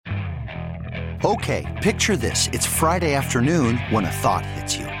Okay, picture this. It's Friday afternoon when a thought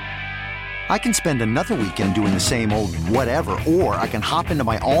hits you. I can spend another weekend doing the same old whatever, or I can hop into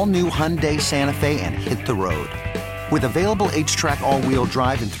my all-new Hyundai Santa Fe and hit the road. With available H-Track all-wheel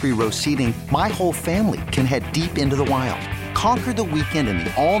drive and 3-row seating, my whole family can head deep into the wild. Conquer the weekend in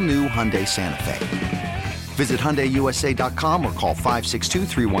the all-new Hyundai Santa Fe. Visit HyundaiUSA.com or call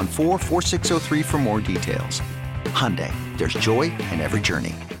 562-314-4603 for more details. Hyundai, there's joy in every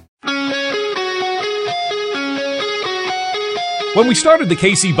journey. When we started the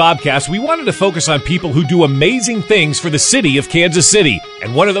KC Bobcast, we wanted to focus on people who do amazing things for the city of Kansas City.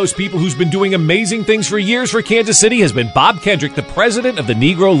 And one of those people who's been doing amazing things for years for Kansas City has been Bob Kendrick, the president of the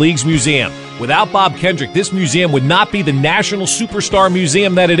Negro Leagues Museum. Without Bob Kendrick, this museum would not be the national superstar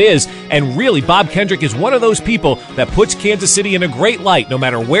museum that it is. And really, Bob Kendrick is one of those people that puts Kansas City in a great light no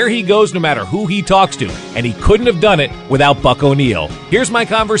matter where he goes, no matter who he talks to. And he couldn't have done it without Buck O'Neil. Here's my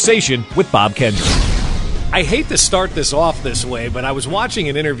conversation with Bob Kendrick. I hate to start this off this way, but I was watching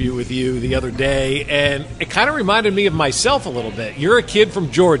an interview with you the other day, and it kind of reminded me of myself a little bit. You're a kid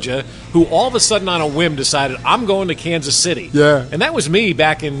from Georgia who all of a sudden on a whim decided, I'm going to Kansas City. Yeah. And that was me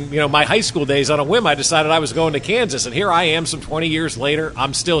back in my high school days. On a whim, I decided I was going to Kansas, and here I am some 20 years later.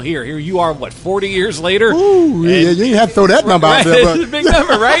 I'm still here. Here you are, 40 years later? Ooh, yeah, you didn't have to throw that number out there. It's a big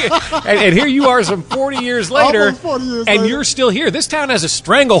number, right? and here you are some 40 years later, Almost 40 years and later. You're still here. This town has a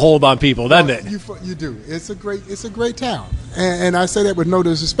stranglehold on people, doesn't it? You do. It's a great town, and I say that with no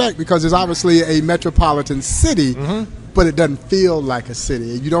disrespect because it's obviously a metropolitan city, but it doesn't feel like a city.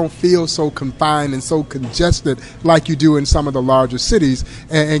 You don't feel so confined and so congested like you do in some of the larger cities.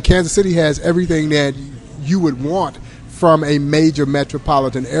 And Kansas City has everything that you would want from a major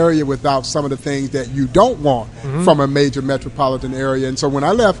metropolitan area without some of the things that you don't want from a major metropolitan area. And so when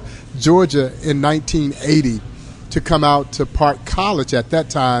I left Georgia in 1980 to come out to Park College at that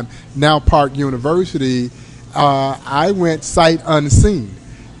time, now Park University, I went sight unseen,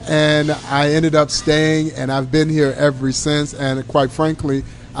 and I ended up staying, and I've been here ever since, and quite frankly,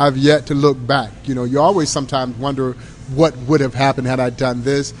 I've yet to look back. You always sometimes wonder what would have happened had I done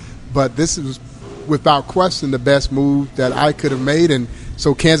this, but this is without question the best move that I could have made, and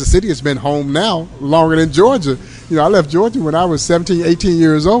so Kansas City has been home now longer than Georgia. I left Georgia when I was 17, 18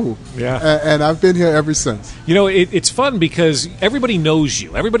 years old. Yeah. And I've been here ever since. It's fun because everybody knows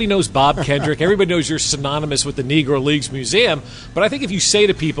you. Everybody knows Bob Kendrick. Everybody knows you're synonymous with the Negro Leagues Museum. But I think if you say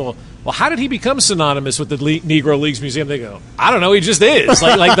to people, well, how did he become synonymous with the Negro Leagues Museum? They go, I don't know. He just is.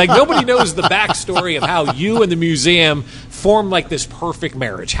 Like nobody knows the backstory of how you and the museum formed this perfect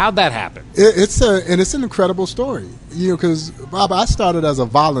marriage. How'd that happen? It's an incredible story. Because, Bob, I started as a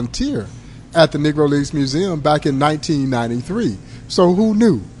volunteer at the Negro Leagues Museum back in 1993. So who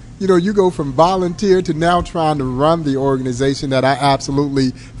knew? You go from volunteer to now trying to run the organization that I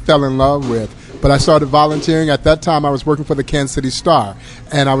absolutely fell in love with. But I started volunteering. At that time, I was working for the Kansas City Star,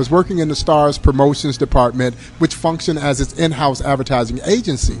 and I was working in the Star's promotions department, which functioned as its in-house advertising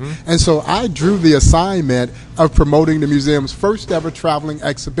agency. And so I drew the assignment of promoting the museum's first ever traveling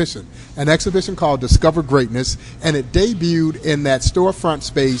exhibition, an exhibition called Discover Greatness, and it debuted in that storefront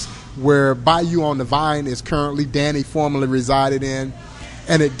space where Bayou on the Vine is currently Danny formerly resided in,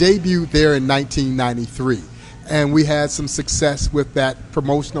 and it debuted there in 1993. And we had some success with that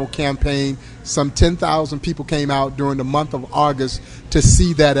promotional campaign. Some 10,000 people came out during the month of August to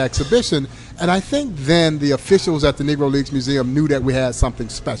see that exhibition. And I think then the officials at the Negro Leagues Museum knew that we had something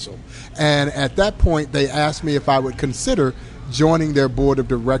special. And at that point, they asked me if I would consider joining their board of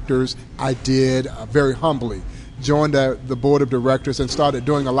directors. I did, very humbly. Joined the board of directors and started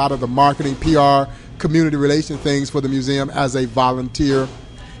doing a lot of the marketing, PR, community relation things for the museum as a volunteer.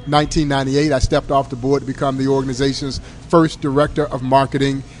 1998, I stepped off the board to become the organization's first director of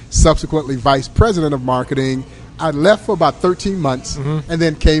marketing, subsequently vice president of marketing. I left for about 13 months and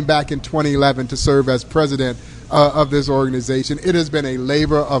then came back in 2011 to serve as president of this organization. It has been a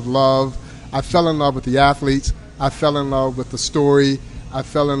labor of love. I fell in love with the athletes. I fell in love with the story. I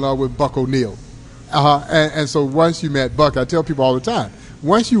fell in love with Buck O'Neil. And so once you met Buck, I tell people all the time,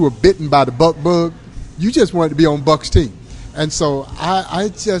 once you were bitten by the Buck bug, you just wanted to be on Buck's team. And so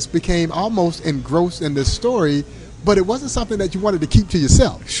I just became almost engrossed in this story, but it wasn't something that you wanted to keep to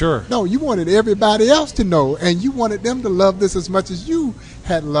yourself. Sure. No, you wanted everybody else to know, and you wanted them to love this as much as you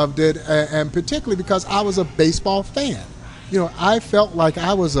had loved it, and particularly because I was a baseball fan. I felt like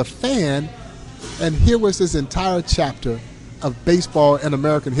I was a fan, and here was this entire chapter of baseball and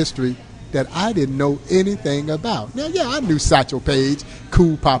American history that I didn't know anything about. Now, yeah, I knew Satchel Paige,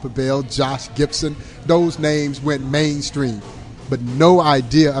 Cool Papa Bell, Josh Gibson. Those names went mainstream, but no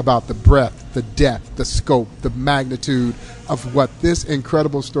idea about the breadth the depth, the scope, the magnitude of what this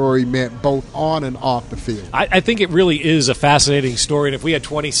incredible story meant both on and off the field. I think it really is a fascinating story, and if we had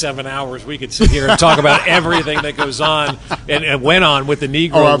 27 hours, we could sit here and talk about everything that goes on and went on with the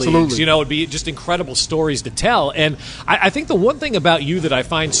Negro Leagues. You know, it'd be just incredible stories to tell. And I think the one thing about you that I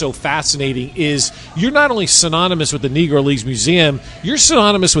find so fascinating is you're not only synonymous with the Negro Leagues Museum, you're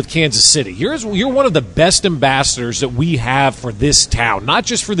synonymous with Kansas City. You're one of the best ambassadors that we have for this town, not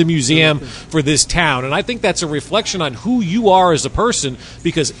just for the museum, for this town. And I think that's a reflection on who you are as a person,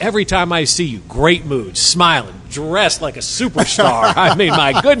 because every time I see you, great mood, smiling, dressed like a superstar. I mean,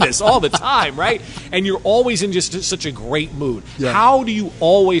 my goodness, all the time, right? And you're always in just such a great mood. Yeah. How do you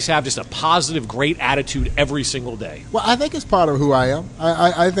always have just a positive, great attitude every single day? Well, I think it's part of who I am.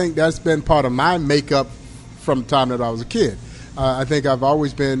 I think that's been part of my makeup from the time that I was a kid. I think I've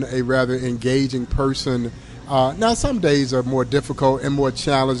always been a rather engaging person. Now, some days are more difficult and more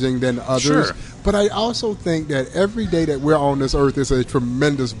challenging than others. Sure. But I also think that every day that we're on this earth is a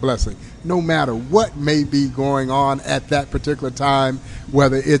tremendous blessing, no matter what may be going on at that particular time,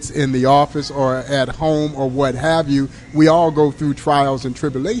 whether it's in the office or at home or what have you. We all go through trials and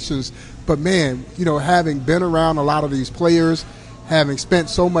tribulations. But, man, you know, having been around a lot of these players, having spent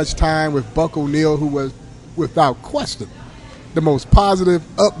so much time with Buck O'Neil, who was, without question, the most positive,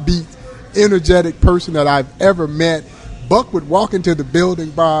 upbeat, energetic person that I've ever met. Buck would walk into the building,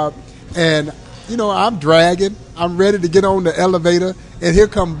 Bob, and you know, I'm dragging. I'm ready to get on the elevator, and here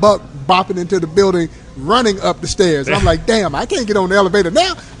come Buck bopping into the building, running up the stairs. I'm like, damn, I can't get on the elevator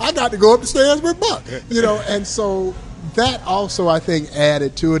now. I got to go up the stairs with Buck. You know, and so that also, I think,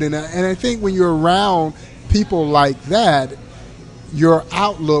 added to it. And I think when you're around people like that, your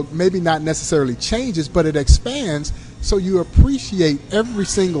outlook maybe not necessarily changes, but it expands, so you appreciate every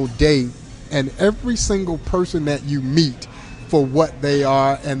single day and every single person that you meet for what they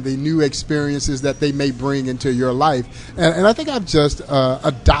are and the new experiences that they may bring into your life. And I think I've just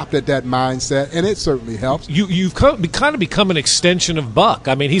adopted that mindset, and it certainly helps. You've kind of become an extension of Buck.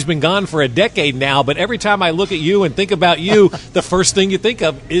 I mean, he's been gone for a decade now, but every time I look at you and think about you, the first thing you think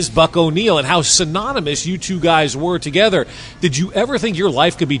of is Buck O'Neil and how synonymous you two guys were together. Did you ever think your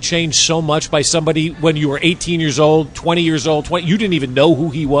life could be changed so much by somebody when you were 18 years old, 20 years old, you didn't even know who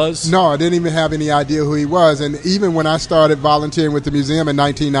he was? No, I didn't even have any idea who he was. And even when I started volunteering with the museum in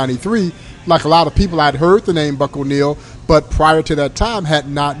 1993, like a lot of people, I'd heard the name Buck O'Neil, but prior to that time had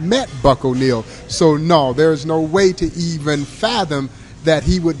not met Buck O'Neil. So no, there's no way to even fathom that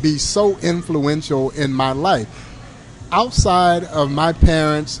he would be so influential in my life. Outside of my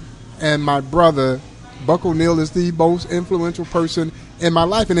parents and my brother, Buck O'Neil is the most influential person in my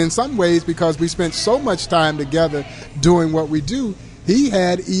life. And in some ways, because we spent so much time together doing what we do, he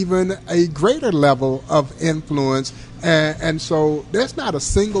had even a greater level of influence. And so there's not a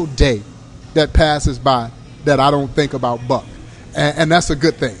single day that passes by that I don't think about Buck. And that's a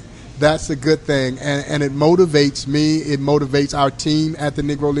good thing. That's a good thing. And it motivates me. It motivates our team at the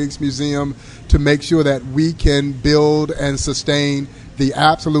Negro Leagues Museum to make sure that we can build and sustain the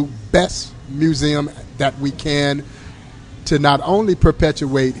absolute best museum that we can to not only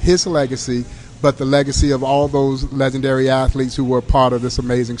perpetuate his legacy, but the legacy of all those legendary athletes who were part of this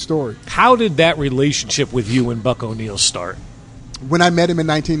amazing story. How did that relationship with you and Buck O'Neil start? When I met him in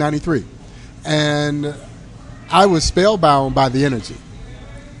 1993. And I was spellbound by the energy,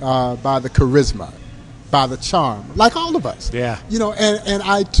 by the charisma, by the charm, like all of us. Yeah. You know, and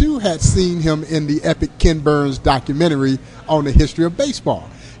I, too, had seen him in the epic Ken Burns documentary on the history of baseball.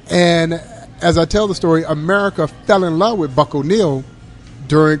 And as I tell the story, America fell in love with Buck O'Neil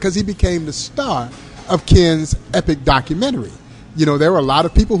because he became the star of Ken's epic documentary. You know, there were a lot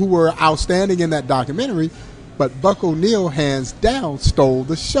of people who were outstanding in that documentary, but Buck O'Neil, hands down, stole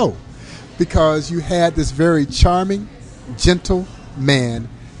the show because you had this very charming, gentle man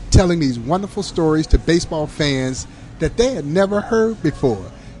telling these wonderful stories to baseball fans that they had never heard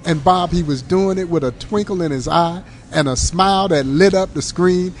before. And Bob, he was doing it with a twinkle in his eye and a smile that lit up the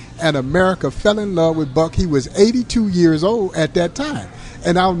screen, and America fell in love with Buck. He was 82 years old at that time.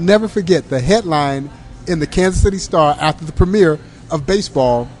 And I'll never forget the headline in the Kansas City Star after the premiere of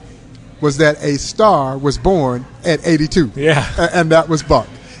baseball was that a star was born at 82. Yeah. And that was Buck.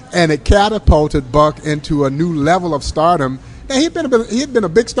 And it catapulted Buck into a new level of stardom. And he had been a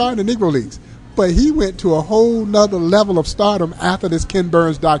big star in the Negro Leagues, but he went to a whole nother level of stardom after this Ken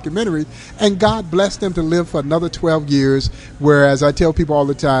Burns documentary, and God blessed him to live for another 12 years, whereas I tell people all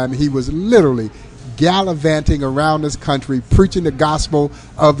the time, he was literally gallivanting around this country, preaching the gospel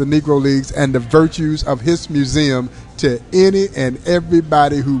of the Negro Leagues and the virtues of his museum to any and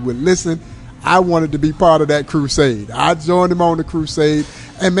everybody who would listen. I wanted to be part of that crusade. I joined him on the crusade,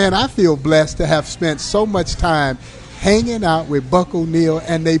 And, man, I feel blessed to have spent so much time hanging out with Buck O'Neil,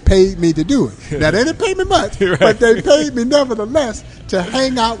 and they paid me to do it. Now, they didn't pay me much, right. But they paid me nevertheless to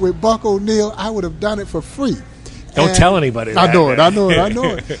hang out with Buck O'Neil. I would have done it for free. Don't tell anybody that. I know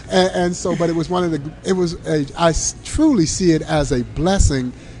it. And so, but it was I truly see it as a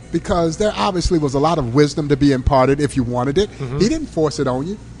blessing, because there obviously was a lot of wisdom to be imparted if you wanted it. Mm-hmm. He didn't force it on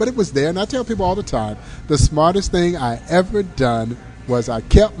you, but it was there. And I tell people all the time, the smartest thing I ever done was I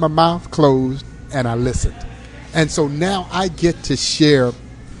kept my mouth closed and I listened. And so now I get to share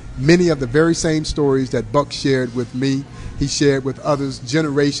many of the very same stories that Buck shared with me. He shared with others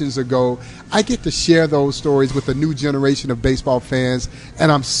generations ago. I get to share those stories with the new generation of baseball fans, and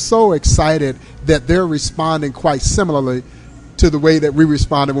I'm so excited that they're responding quite similarly to the way that we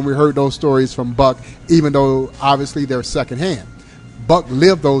responded when we heard those stories from Buck, even though obviously they're secondhand. Buck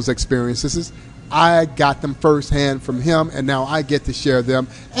lived those experiences. I got them firsthand from him, and now I get to share them.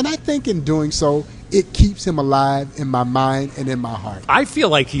 And I think in doing so, it keeps him alive in my mind and in my heart. I feel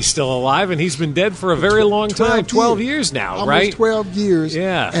like he's still alive, and he's been dead for a very long time, 12 years now, almost right? 12 years.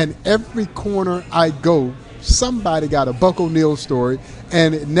 Yeah. And every corner I go, somebody got a Buck O'Neil story,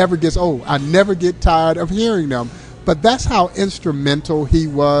 and it never gets old. I never get tired of hearing them. But that's how instrumental he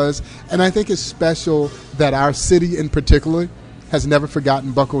was, and I think it's special that our city in particular has never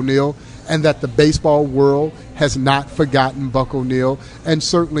forgotten Buck O'Neil, and that the baseball world has not forgotten Buck O'Neil. And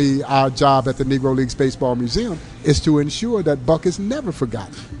certainly our job at the Negro Leagues Baseball Museum is to ensure that Buck is never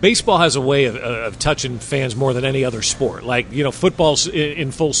forgotten. Baseball has a way of touching fans more than any other sport. Like, you know, football's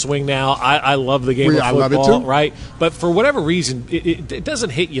in full swing now. I love the game of football, I love it too. Right? But for whatever reason, it doesn't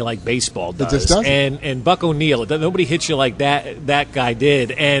hit you like baseball does. It just doesn't. And Buck O'Neil, nobody hits you like that guy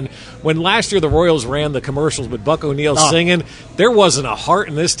did. And when last year the Royals ran the commercials with Buck O'Neil singing, there wasn't a heart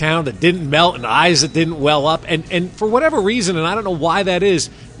in this town that didn't melt and eyes that didn't well up. And for whatever reason, and I don't know why that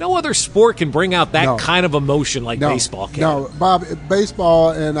is, no other sport can bring out that kind of emotion like baseball can. No, Bob,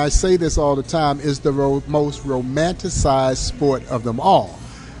 baseball, and I say this all the time, is the most romanticized sport of them all.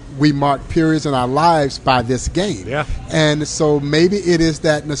 We mark periods in our lives by this game. Yeah. And so maybe it is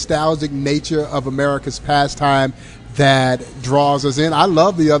that nostalgic nature of America's pastime that draws us in. I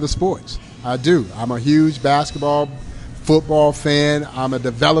love the other sports. I do. I'm a huge basketball, football fan. I'm a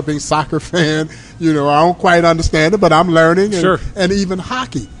developing soccer fan. You know, I don't quite understand it, but I'm learning. Sure. And even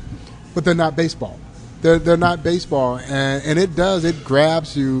hockey. But they're not baseball. They're not baseball. And it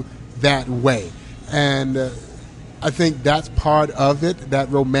grabs you that way. And I think that's part of it, that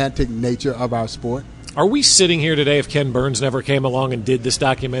romantic nature of our sport. Are we sitting here today if Ken Burns never came along and did this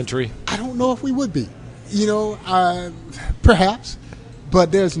documentary? I don't know if we would be. You know, perhaps.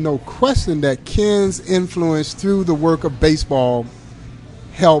 But there's no question that Ken's influence through the work of baseball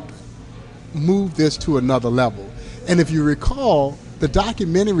helped move this to another level. And if you recall, the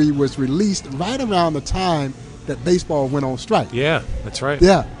documentary was released right around the time that baseball went on strike. Yeah, that's right.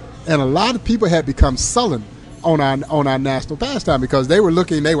 Yeah. And a lot of people had become sullen on our national pastime because they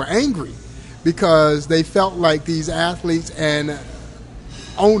were angry because they felt like these athletes and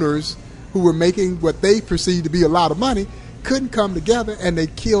owners who were making what they perceived to be a lot of money couldn't come together, and they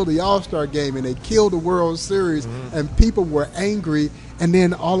killed the All-Star game and they killed the World Series, and people were angry. And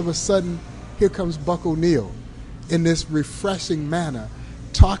then all of a sudden, here comes Buck O'Neil in this refreshing manner,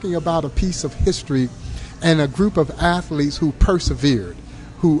 talking about a piece of history and a group of athletes who persevered,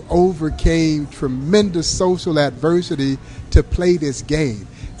 who overcame tremendous social adversity to play this game.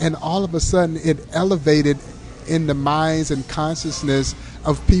 And all of a sudden, it elevated in the minds and consciousness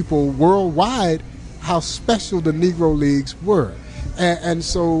of people worldwide how special the Negro Leagues were. And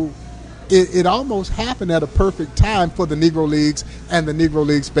so it almost happened at a perfect time for the Negro Leagues and the Negro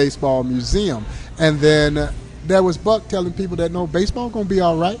Leagues Baseball Museum. And then there was Buck telling people that, no, baseball going to be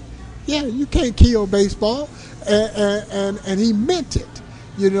all right. Yeah, you can't kill baseball. And he meant it,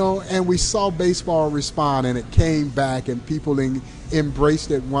 you know, and we saw baseball respond, and it came back, and people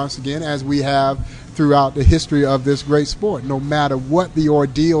embraced it once again, as we have throughout the history of this great sport. No matter what the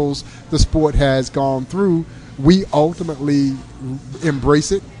ordeals the sport has gone through, we ultimately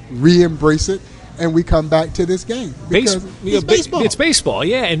embrace it, re-embrace it, and we come back to this game. Because it's baseball. It's baseball,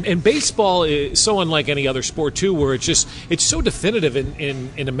 yeah. And baseball is so unlike any other sport, too, where it's so definitive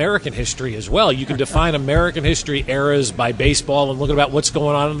in American history as well. You can define American history eras by baseball and look about what's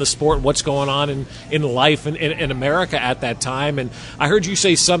going on in the sport, what's going on in life in America at that time. And I heard you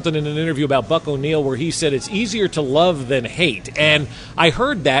say something in an interview about Buck O'Neil where he said it's easier to love than hate. And I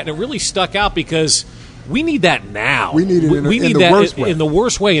heard that, and it really stuck out because we need that now. We need it in the worst way. In the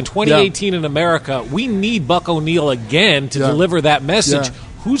worst way. In 2018 in America, we need Buck O'Neil again to deliver that message. Yeah.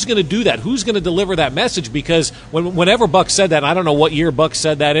 who's going to do that? Who's going to deliver that message? Because whenever Buck said that, I don't know what year Buck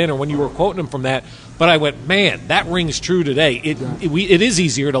said that in or when you were quoting him from that, but I went, man, that rings true today. It is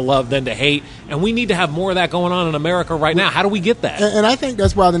easier to love than to hate, and we need to have more of that going on in America right now. How do we get that? And I think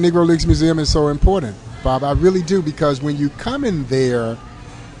that's why the Negro Leagues Museum is so important, Bob. I really do, because when you come in there,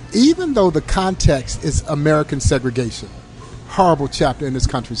 even though the context is American segregation, horrible chapter in this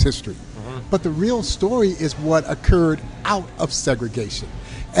country's history, but the real story is what occurred out of segregation.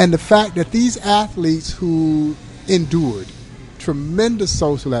 And the fact that these athletes who endured tremendous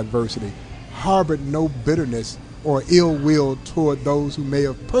social adversity harbored no bitterness or ill will toward those who may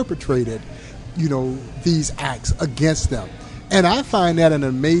have perpetrated, these acts against them. And I find that an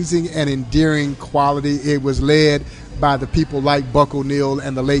amazing and endearing quality. It was led by the people like Buck O'Neil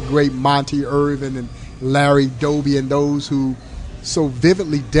and the late, great Monty Irvin and Larry Doby, and those who so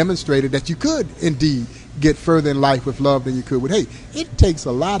vividly demonstrated that you could indeed get further in life with love than you could with hate. It takes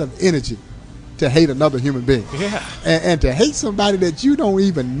a lot of energy to hate another human being. Yeah. And to hate somebody that you don't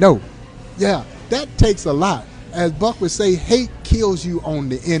even know. Yeah, that takes a lot. As Buck would say, hate kills you on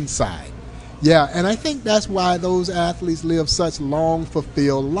the inside. Yeah, and I think that's why those athletes live such long,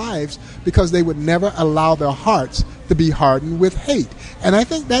 fulfilled lives, because they would never allow their hearts to be hardened with hate. And I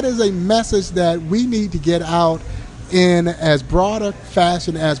think that is a message that we need to get out in as broad a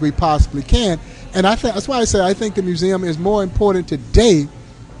fashion as we possibly can. And that's why I say I think the museum is more important today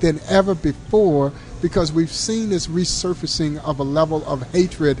than ever before, because we've seen this resurfacing of a level of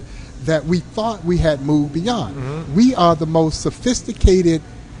hatred that we thought we had moved beyond. Mm-hmm. We are the most sophisticated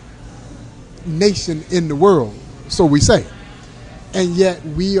nation in the world, so we say. And yet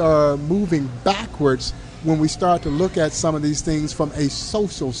we are moving backwards when we start to look at some of these things from a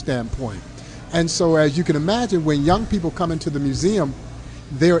social standpoint. And so, as you can imagine, when young people come into the museum,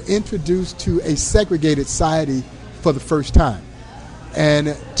 they're introduced to a segregated society for the first time.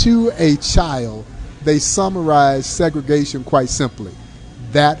 And to a child, they summarize segregation quite simply: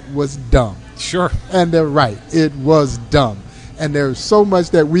 that was dumb. Sure. And they're right. It was dumb. And there's so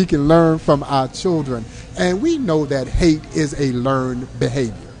much that we can learn from our children. And we know that hate is a learned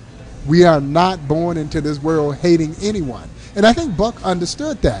behavior. We are not born into this world hating anyone. And I think Buck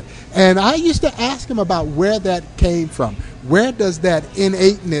understood that. And I used to ask him about where that came from. Where does that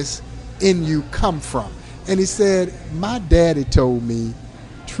innateness in you come from? And he said, my daddy told me,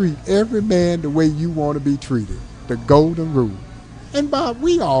 treat every man the way you want to be treated. The golden rule. And Bob,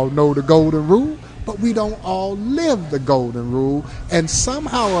 we all know the golden rule, but we don't all live the golden rule. And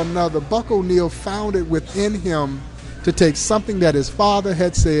somehow or another, Buck O'Neil found it within him to take something that his father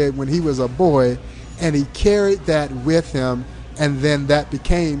had said when he was a boy, and he carried that with him, and then that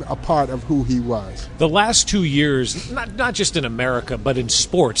became a part of who he was. The last 2 years, not just in America, but in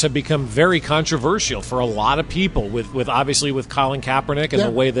sports, have become very controversial for a lot of people, with obviously with Colin Kaepernick and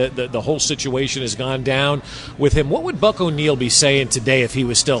the way that the whole situation has gone down with him. What would Buck O'Neil be saying today if he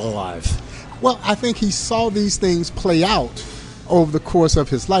was still alive? Well, I think he saw these things play out over the course of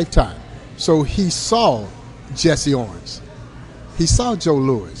his lifetime. So he saw Jesse Owens. He saw Joe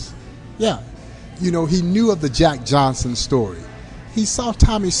Louis. Yeah. He knew of the Jack Johnson story. He saw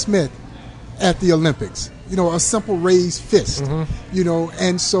Tommy Smith at the Olympics, a simple raised fist,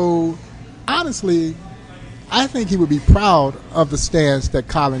 and so honestly, I think he would be proud of the stance that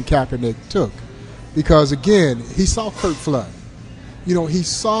Colin Kaepernick took, because again, he saw Curt Flood. He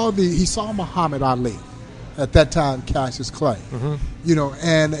saw Muhammad Ali, at that time Cassius Clay,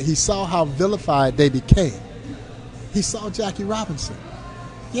 and he saw how vilified they became. He saw Jackie Robinson.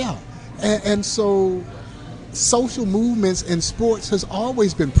 Yeah. And so social movements in sports has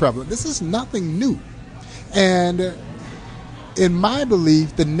always been prevalent. This is nothing new. And in my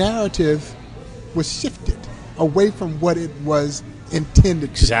belief, the narrative was shifted away from what it was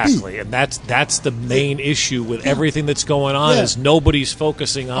intended to be. Exactly. And that's the main issue with everything that's going on is nobody's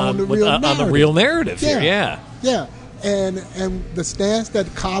focusing on the real narrative here. Yeah. Yeah. And the stance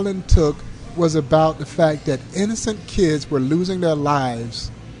that Colin took was about the fact that innocent kids were losing their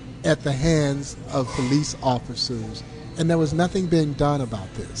lives at the hands of police officers, and there was nothing being done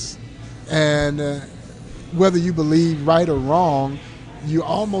about this. And whether you believe right or wrong, you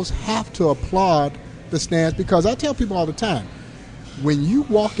almost have to applaud the stance, because I tell people all the time, when you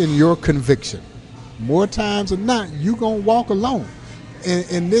walk in your conviction, more times than not, you're going to walk alone.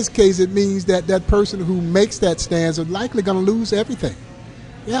 In this case, it means that that person who makes that stance is likely going to lose everything.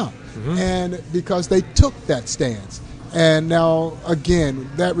 Yeah. And because they took that stance. And now,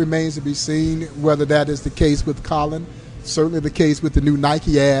 again, that remains to be seen whether that is the case with Colin. Certainly the case with the new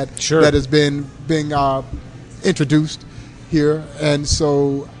Nike ad that has been being introduced. here. And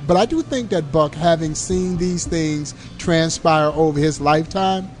so, but I do think that Buck, having seen these things transpire over his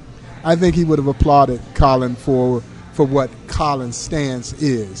lifetime, I think he would have applauded Colin for what Colin's stance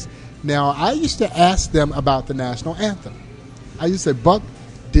is. Now, I used to ask them about the national anthem. I used to say, Buck,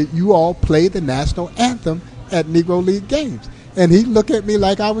 did you all play the national anthem at Negro League games? And he'd look at me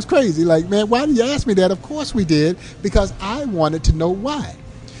like I was crazy. Like, man, why did you ask me that? Of course we did, because I wanted to know why.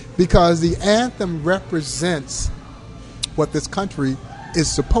 Because the anthem represents what this country is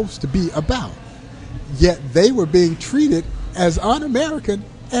supposed to be about. Yet they were being treated as un-American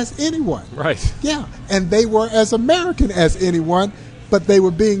as anyone. Right. Yeah, and they were as American as anyone, but they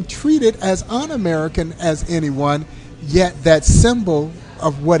were being treated as un-American as anyone, yet that symbol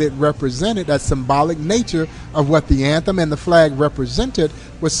of what it represented, that symbolic nature of what the anthem and the flag represented,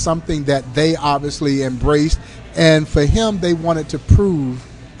 was something that they obviously embraced. And for him, they wanted to prove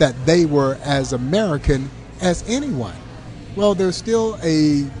that they were as American as anyone. Well, there's still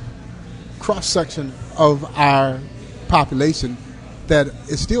a cross-section of our population that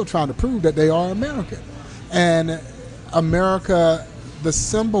is still trying to prove that they are American. And America, the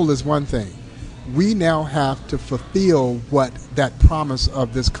symbol is one thing. We now have to fulfill what that promise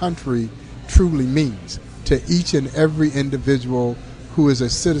of this country truly means to each and every individual who is a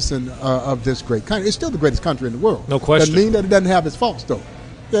citizen of this great country. It's still the greatest country in the world. No question. Doesn't mean that it doesn't have its faults, though.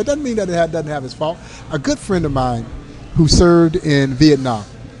 Yeah, it doesn't mean that it doesn't have its fault. A good friend of mine who served in Vietnam,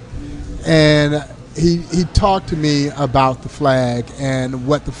 and he talked to me about the flag and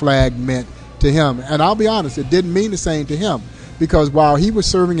what the flag meant to him. And I'll be honest, it didn't mean the same to him, because while he was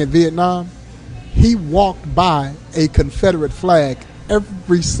serving in Vietnam, he walked by a Confederate flag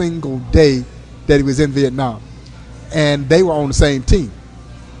every single day that he was in Vietnam. And they were on the same team.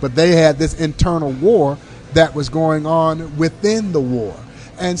 But they had this internal war that was going on within the war.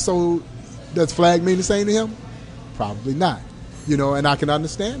 And so does flag mean the same to him? Probably not. And I can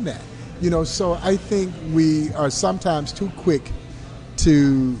understand that. So I think we are sometimes too quick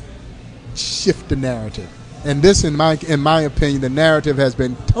to shift the narrative. And this, in my opinion, the narrative has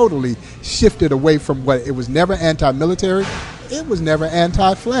been totally shifted away from what it was. Never anti-military. It was never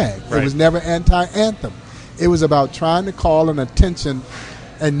anti-flag. Right. It was never anti-anthem. It was about trying to call an attention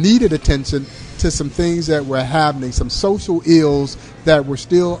and needed attention to some things that were happening, some social ills that were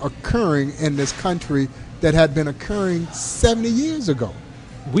still occurring in this country that had been occurring 70 years ago.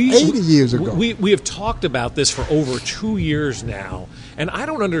 80 years ago. We have talked about this for over 2 years now, and I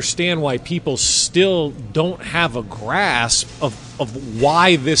don't understand why people still don't have a grasp of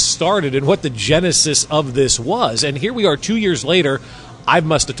why this started and what the genesis of this was. And here we are 2 years later. I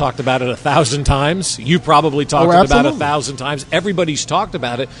must have talked about it 1,000 times. You probably talked about it 1,000 times. Everybody's talked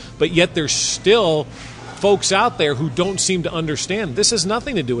about it, but yet there's still folks out there who don't seem to understand this has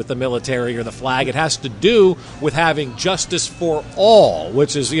nothing to do with the military or the flag. It has to do with having justice for all,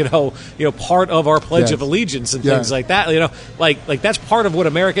 which is part of our Pledge of Allegiance and things like that. Like that's part of what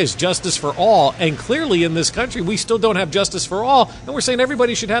America is, justice for all. And clearly in this country we still don't have justice for all, and we're saying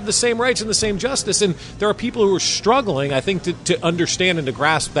everybody should have the same rights and the same justice. And there are people who are struggling, I think, to understand and to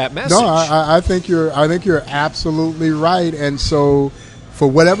grasp that message. No, I think you're absolutely right. And so, for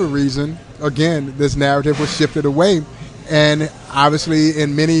whatever reason, again, this narrative was shifted away, and obviously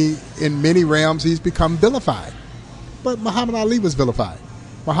in many realms he's become vilified. But Muhammad Ali was vilified.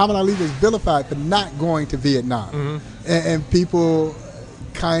 Muhammad Ali was vilified for not going to Vietnam. Mm-hmm. And people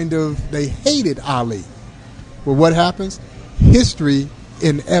they hated Ali. Well, what happens? History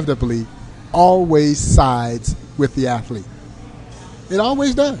inevitably always sides with the athlete. It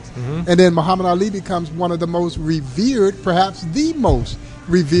always does. Mm-hmm. And then Muhammad Ali becomes one of the most revered, perhaps the most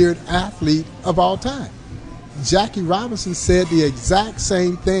revered athlete of all time. Jackie Robinson said the exact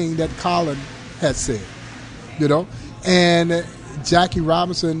same thing that Colin had said, and Jackie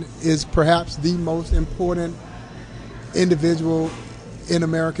Robinson is perhaps the most important individual in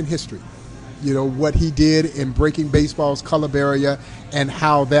American history. What he did in breaking baseball's color barrier and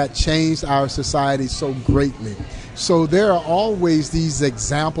how that changed our society so greatly. So there are always these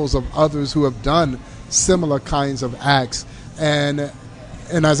examples of others who have done similar kinds of acts. And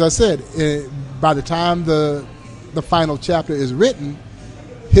as I said, by the time the final chapter is written,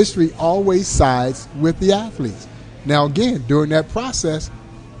 history always sides with the athletes. Now, again, during that process,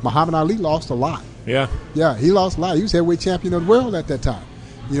 Muhammad Ali lost a lot. Yeah. Yeah, he lost a lot. He was heavyweight champion of the world at that time.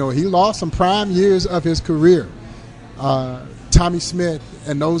 He lost some prime years of his career. Tommy Smith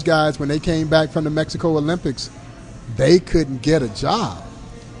and those guys, when they came back from the Mexico Olympics, they couldn't get a job.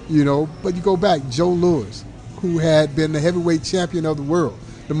 But you go back, Joe Louis, who had been the heavyweight champion of the world,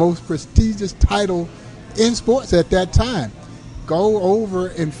 the most prestigious title in sports at that time, go over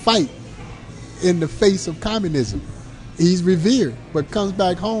and fight in the face of communism He's revered, but comes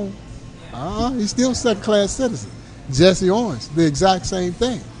back home, he's still second-class citizen. Jesse Owens, the exact same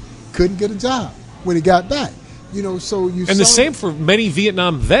thing. Couldn't get a job when he got back. So you and the same for many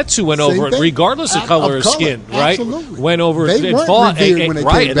Vietnam vets who went over, regardless of color of skin, right? Absolutely. Went over they and fought, when they right? Came and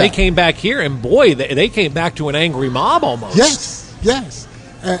back. they came back here, and boy, they came back to an angry mob almost. Yes.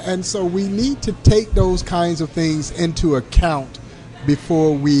 And so we need to take those kinds of things into account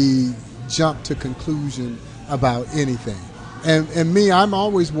before we jump to conclusion about anything. And me, I'm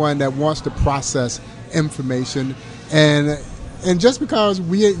always one that wants to process information, and just because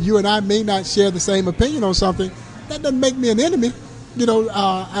you and I may not share the same opinion on something, that doesn't make me an enemy.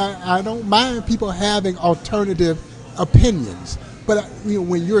 I don't mind people having alternative opinions, but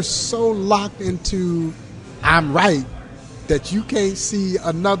when you're so locked into I'm right that you can't see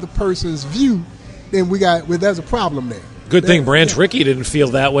another person's view, then there's a problem there. Good thing Branch Rickey didn't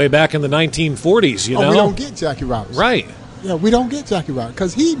feel that way back in the 1940s. We don't get Jackie Robinson, right? Yeah, we don't get Jackie Robinson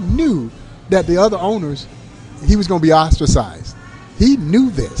because he knew that the other owners, he was going to be ostracized. He knew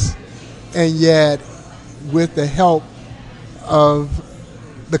this, and yet, with the help of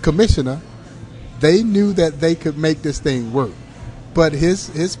the commissioner, they knew that they could make this thing work. But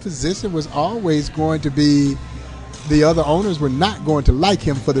his position was always going to be the other owners were not going to like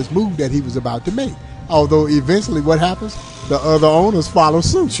him for this move that he was about to make. Although eventually what happens? The other owners follow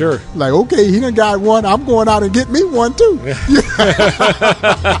suit. Sure. Like, okay, he done got one. I'm going out and get me one too.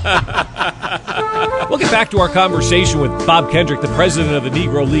 We'll get back to our conversation with Bob Kendrick, the president of the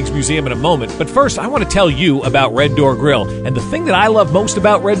Negro Leagues Museum, in a moment. But first, I want to tell you about Red Door Grill. And the thing that I love most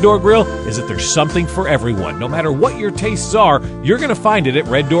about Red Door Grill is that there's something for everyone. No matter what your tastes are, you're going to find it at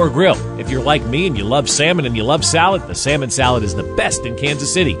Red Door Grill. If you're like me and you love salmon and you love salad, the salmon salad is the best in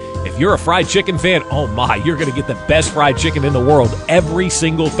Kansas City. If you're a fried chicken fan, oh my, you're going to get the best fried chicken in the world every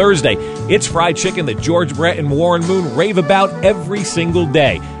single Thursday. It's fried chicken that George Brett and Warren Moon rave about every single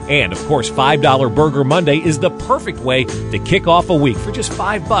day. And, of course, $5 Burger Monday is the perfect way to kick off a week. For just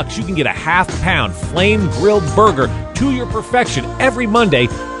 $5, you can get a half-pound flame-grilled burger to your perfection every Monday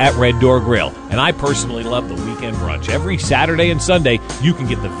at Red Door Grill. And I personally love the weekend brunch. Every Saturday and Sunday, you can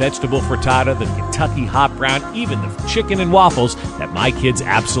get the vegetable frittata, the Kentucky hot brown, even the chicken and waffles that my kids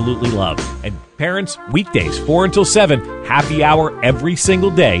absolutely love. And parents, weekdays 4 until 7, happy hour every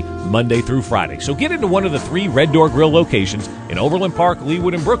single day, Monday through Friday. So get into one of the 3 Red Door Grill locations in Overland Park,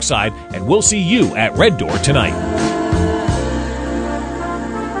 Leawood, and Brookside, and we'll see you at Red Door tonight.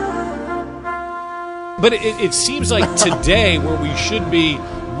 But it seems like today, where we should be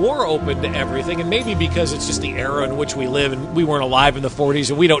more open to everything, and maybe because it's just the era in which we live, and we weren't alive in the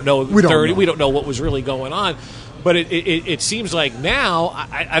 40s, and we don't know we don't know what was really going on. But it seems like now,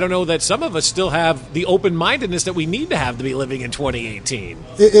 I don't know, that some of us still have the open-mindedness that we need to have to be living in 2018.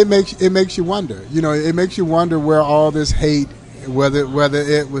 It makes you wonder. It makes you wonder where all this hate, whether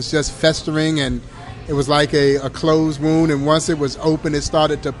it was just festering and it was like a closed wound, and once it was open, it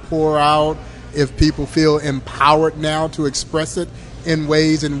started to pour out. If people feel empowered now to express it in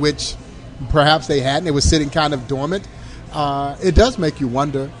ways in which perhaps they hadn't, it was sitting kind of dormant. It does make you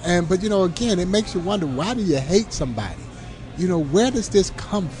wonder. But again, it makes you wonder, why do you hate somebody? Where does this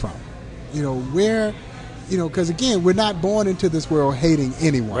come from? Because again, we're not born into this world hating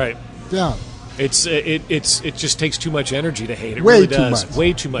anyone. Right. Yeah. It just takes too much energy to hate. It Way really too does. much.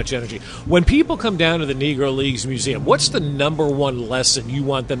 Way too much energy. When people come down to the Negro Leagues Museum, what's the number one lesson you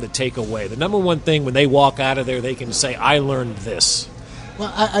want them to take away? The number one thing when they walk out of there, they can say, I learned this.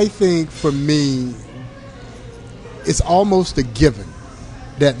 Well, I think for me, it's almost a given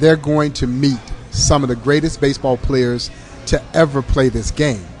that they're going to meet some of the greatest baseball players to ever play this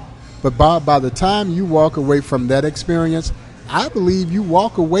game. But Bob, by the time you walk away from that experience, I believe you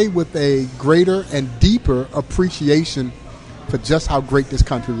walk away with a greater and deeper appreciation for just how great this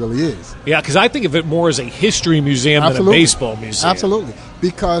country really is. Yeah, because I think of it more as a history museum than a baseball museum. Absolutely.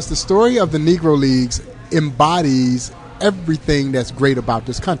 Because the story of the Negro Leagues embodies everything that's great about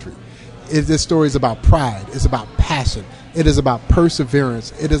this country. This story is about pride. It's about passion. It is about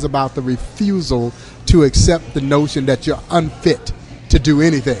perseverance. It is about the refusal to accept the notion that you're unfit to do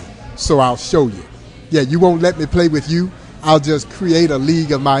anything. So I'll show you. Yeah, you won't let me play with you. I'll just create a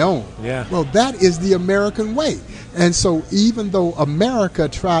league of my own. Yeah. Well, that is the American way. And so even though America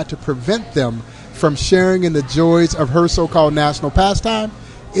tried to prevent them from sharing in the joys of her so-called national pastime,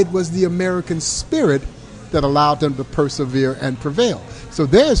 it was the American spirit that allowed them to persevere and prevail. So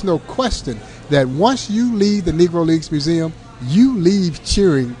there's no question that once you leave the Negro Leagues Museum, you leave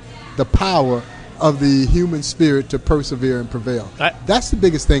cheering the power of the human spirit to persevere and prevail. That's the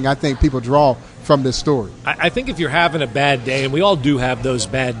biggest thing I think people draw from this story. I think if you're having a bad day, and we all do have those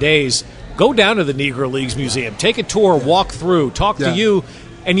bad days, Go down to the Negro Leagues Museum, take a tour, walk through, talk to you,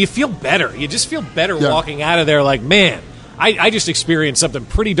 and you feel better. You just feel better walking out of there like, man, I just experienced something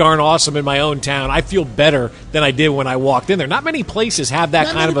pretty darn awesome in my own town. I feel better than I did when I walked in there. Not many places have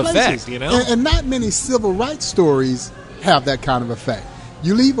that kind of effect, you know? And not many civil rights stories have that kind of effect.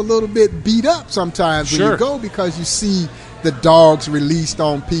 You leave a little bit beat up sometimes when you go, because you see the dogs released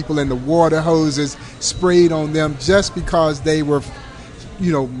on people and the water hoses sprayed on them just because they were,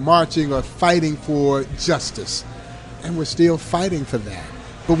 marching or fighting for justice. And we're still fighting for that.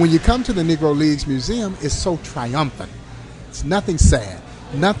 But when you come to the Negro Leagues Museum, it's so triumphant. It's nothing sad,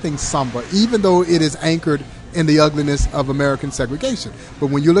 nothing somber, even though it is anchored in the ugliness of American segregation.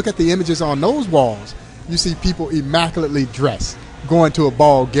 But when you look at the images on those walls, you see people immaculately dressed going to a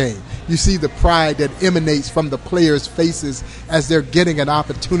ball game. You see the pride that emanates from the players' faces as they're getting an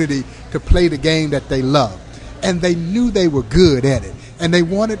opportunity to play the game that they love. And they knew they were good at it. And they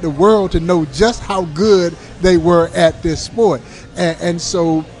wanted the world to know just how good they were at this sport. And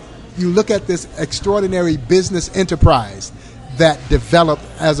so you look at this extraordinary business enterprise that developed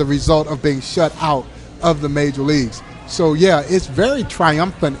as a result of being shut out of the major leagues. So, it's very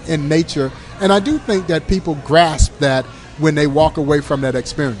triumphant in nature. And I do think that people grasp that when they walk away from that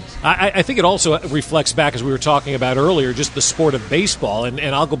experience. I think it also reflects back, as we were talking about earlier, just the sport of baseball. And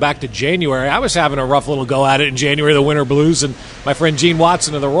I'll go back to January. I was having a rough little go at it in January, the winter blues, and my friend Gene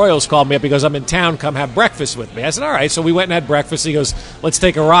Watson of the Royals called me up. He goes, I'm in town, come have breakfast with me. I said, all right. So we went and had breakfast. He goes, let's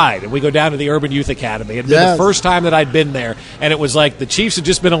take a ride. And we go down to the Urban Youth Academy. It had been the first time that I'd been there. And it was like the Chiefs had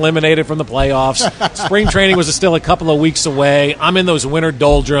just been eliminated from the playoffs. Spring training was still a couple of weeks away. I'm in those winter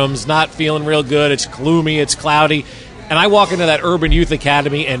doldrums, not feeling real good. It's gloomy, it's cloudy. And I walk into that Urban Youth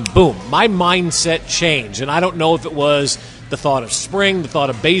Academy, and boom, my mindset changed. And I don't know if it was the thought of spring, the thought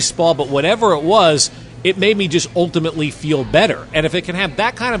of baseball, but whatever it was, it made me just ultimately feel better. And if it can have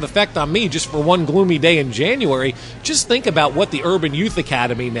that kind of effect on me just for one gloomy day in January, just think about what the Urban Youth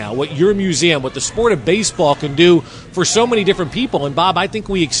Academy now, what your museum, what the sport of baseball can do for so many different people. And, Bob, I think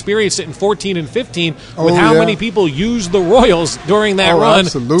we experienced it in 14 and 15 with how many people used the Royals during that run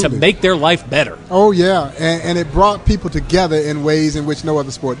to make their life better. Oh, yeah, and it brought people together in ways in which no other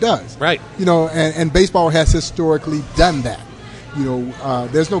sport does. Right. And baseball has historically done that.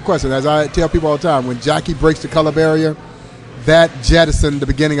 There's no question. As I tell people all the time, when Jackie breaks the color barrier, that jettisoned the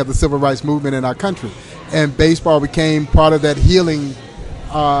beginning of the civil rights movement in our country. And baseball became part of that healing,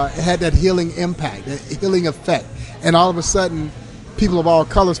 had that healing impact, that healing effect. And all of a sudden, people of all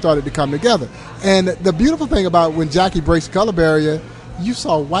colors started to come together. And the beautiful thing about when Jackie breaks the color barrier, you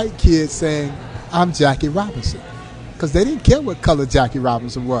saw white kids saying, I'm Jackie Robinson. Because they didn't care what color Jackie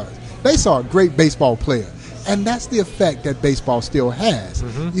Robinson was. They saw a great baseball player. And that's the effect that baseball still has.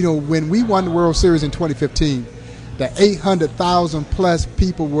 Mm-hmm. When we won the World Series in 2015, the 800,000 plus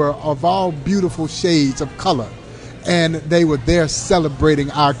people were of all beautiful shades of color. And they were there celebrating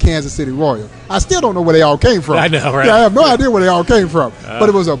our Kansas City Royals. I still don't know where they all came from. I know, right? Yeah, I have no idea where they all came from. But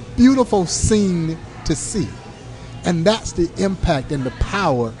it was a beautiful scene to see. And that's the impact and the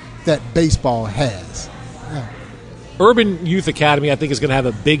power that baseball has. Yeah. Urban Youth Academy, I think, is going to have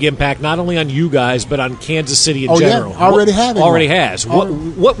a big impact not only on you guys but on Kansas City in general. Yeah, already has.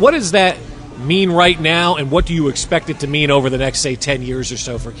 What does that mean right now, and what do you expect it to mean over the next, say, 10 years or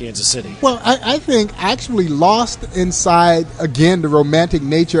so for Kansas City? Well, I think actually lost inside, again, the romantic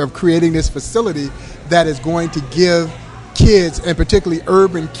nature of creating this facility that is going to give kids, and particularly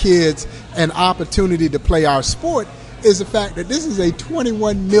urban kids, an opportunity to play our sport is the fact that this is a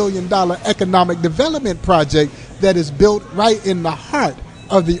 $21 million economic development project that is built right in the heart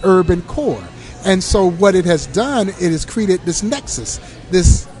of the urban core. And so what it has done, it has created this nexus,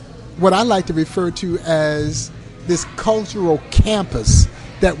 this what I like to refer to as this cultural campus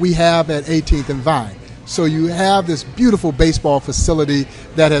that we have at 18th and Vine. So you have this beautiful baseball facility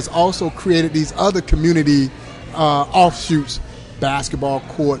that has also created these other community offshoots, basketball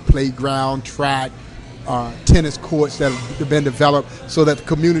court, playground, track, tennis courts that have been developed so that the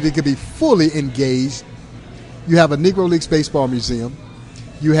community can be fully engaged. You have a Negro Leagues Baseball Museum.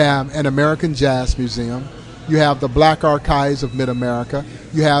 You have an American Jazz Museum. You have the Black Archives of Mid-America.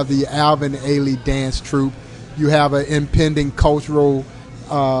 You have the Alvin Ailey Dance Troupe. You have an impending cultural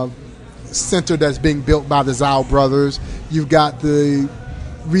center that's being built by the Zhao brothers. You've got the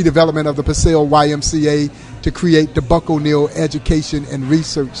redevelopment of the Paseo YMCA to create the Buck O'Neill Education and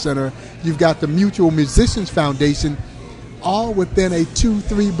Research Center. You've got the Mutual Musicians Foundation, all within a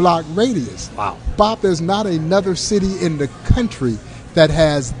 2-3 block radius. Wow. Bob, there's not another city in the country that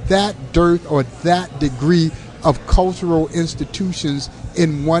has that dearth or that degree of cultural institutions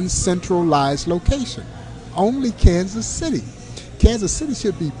in one centralized location. Only Kansas City. Kansas City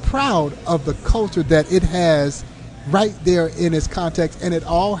should be proud of the culture that it has right there in its context, and it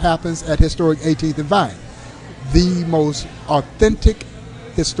all happens at historic 18th and Vine, the most authentic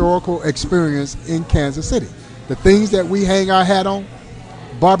historical experience in Kansas City. The things that we hang our hat on,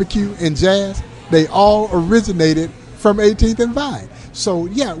 barbecue and jazz, they all originated from 18th and Vine. So,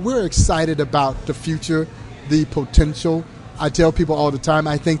 yeah, we're excited about the future, the potential. I tell people all the time,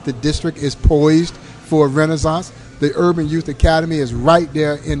 I think the district is poised for a renaissance. The Urban Youth Academy is right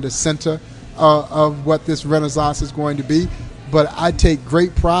there in the center of what this renaissance is going to be. But I take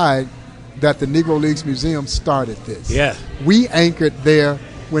great pride that the Negro Leagues Museum started this. Yeah. We anchored there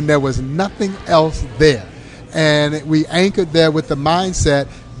when there was nothing else there. And we anchored there with the mindset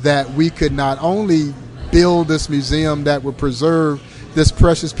that we could not only build this museum that would preserve this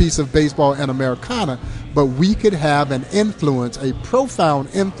precious piece of baseball and Americana, but we could have an influence, a profound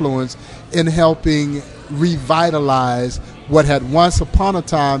influence in helping revitalize what had once upon a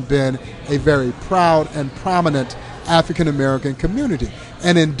time been a very proud and prominent African American community.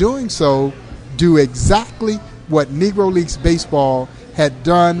 And in doing so, do exactly what Negro Leagues baseball had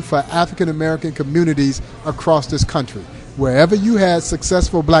done for African American communities across this country. Wherever you had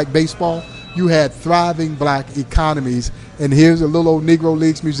successful black baseball, you had thriving black economies. And here's a little old Negro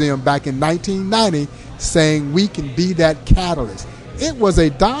Leagues Museum back in 1990 saying we can be that catalyst. It was a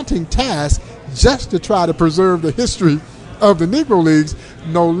daunting task just to try to preserve the history of the Negro Leagues,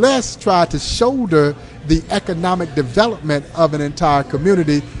 no less try to shoulder the economic development of an entire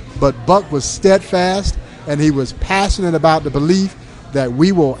community. But Buck was steadfast, and he was passionate about the belief that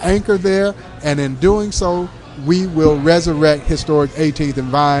we will anchor there, and in doing so, we will resurrect historic 18th and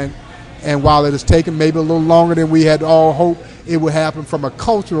Vine. And while it has taken maybe a little longer than we had all hoped, it would happen from a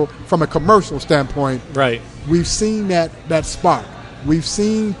commercial standpoint. Right. We've seen that spark. We've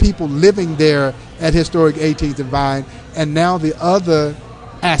seen people living there at historic 18th and Vine, and now the other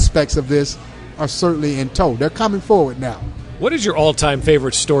aspects of this are certainly in tow. They're coming forward now. What is your all-time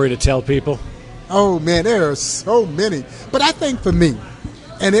favorite story to tell people? Oh, man, there are so many. But I think for me,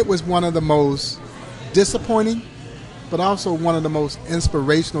 and it was one of the most disappointing, but also one of the most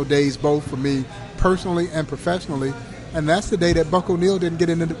inspirational days, both for me personally and professionally, and that's the day that Buck O'Neil didn't get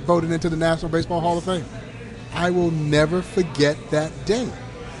voted into the National Baseball Hall of Fame. I will never forget that day.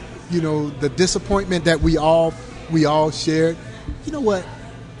 You know, the disappointment that we all shared. You know what?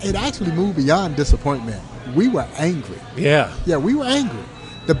 It actually moved beyond disappointment. We were angry. Yeah. Yeah, we were angry.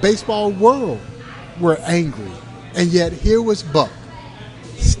 The baseball world were angry. And yet here was Buck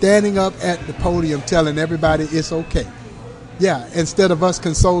standing up at the podium telling everybody it's okay. Yeah, instead of us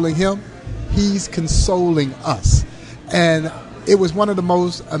consoling him, he's consoling us. And it was one of the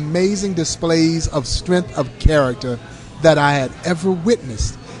most amazing displays of strength of character that I had ever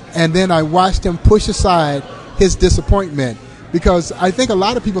witnessed. And then I watched him push aside his disappointment, because I think a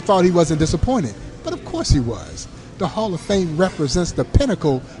lot of people thought he wasn't disappointed. But of course he was. The Hall of Fame represents the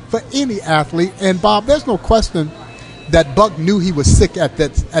pinnacle for any athlete. And Bob, there's no question that Buck knew he was sick at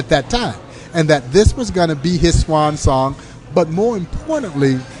that time, and that this was going to be his swan song. But more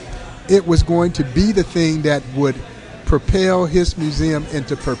importantly, it was going to be the thing that would propel his museum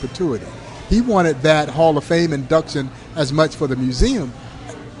into perpetuity. He wanted that Hall of Fame induction as much for the museum,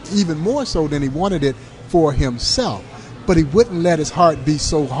 even more so than he wanted it for himself. But he wouldn't let his heart be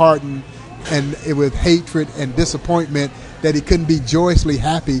so hardened and with hatred and disappointment that he couldn't be joyously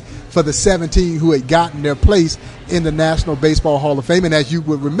happy for the 17 who had gotten their place in the National Baseball Hall of Fame. And as you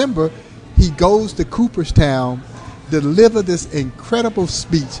would remember, he goes to Cooperstown, deliver this incredible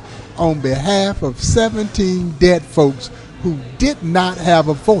speech on behalf of 17 dead folks who did not have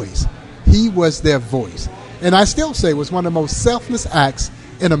a voice. He was their voice. And I still say it was one of the most selfless acts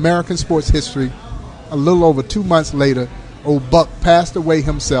in American sports history. A little over 2 months later, old Buck passed away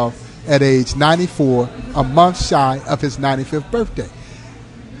himself at age 94, a month shy of his 95th birthday.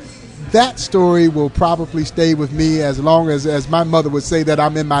 That story will probably stay with me as long as my mother would say, that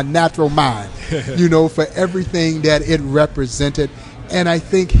I'm in my natural mind, you know, for everything that it represented. And I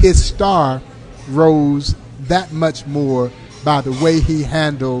think his star rose that much more by the way he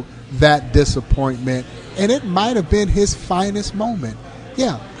handled that disappointment. And it might have been his finest moment.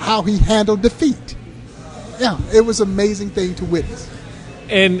 Yeah, how he handled defeat. Yeah, it was an amazing thing to witness.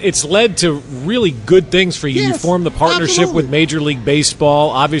 And it's led to really good things for you. Yes, you formed the partnership absolutely. with Major League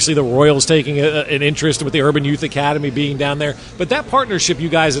Baseball. Obviously, the Royals taking an interest with the Urban Youth Academy being down there. But that partnership you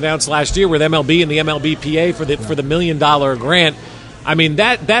guys announced last year with MLB and the MLBPA for the $1 million grant, I mean,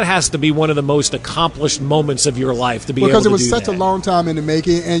 that has to be one of the most accomplished moments of your life to be able to do that. Because it was such a long time in the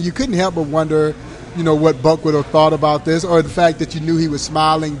making, and you couldn't help but wonder, you know, what Buck would have thought about this, or the fact that you knew he was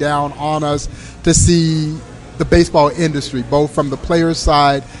smiling down on us to see the baseball industry, both from the players'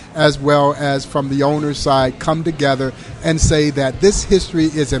 side as well as from the owner's side, come together and say that this history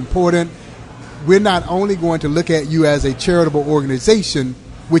is important. We're not only going to look at you as a charitable organization,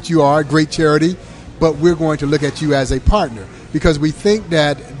 which you are, a great charity, but we're going to look at you as a partner, because we think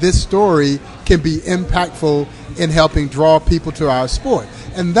that this story can be impactful in helping draw people to our sport.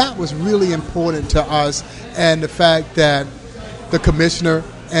 And that was really important to us, and the fact that the commissioner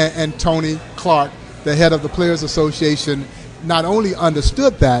and Tony Clark, the head of the Players Association, not only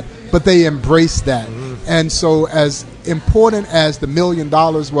understood that, but they embraced that. Mm-hmm. And so as important as the $1 million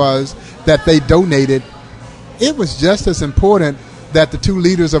was that they donated, it was just as important that the two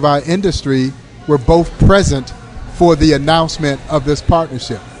leaders of our industry were both present for the announcement of this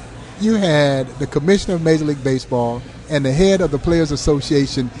partnership. You had the commissioner of Major League Baseball and the head of the Players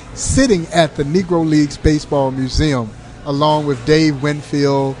Association sitting at the Negro Leagues Baseball Museum, along with Dave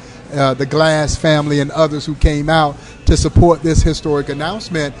Winfield, the Glass family, and others who came out to support this historic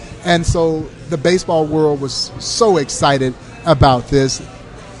announcement. And so the baseball world was so excited about this.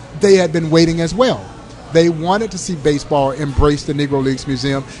 They had been waiting as well. They wanted to see baseball embrace the Negro Leagues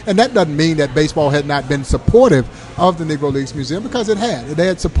Museum, and that doesn't mean that baseball had not been supportive of the Negro Leagues Museum, because it had. They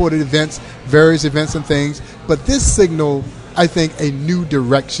had supported events, various events and things, but this signaled, I think, a new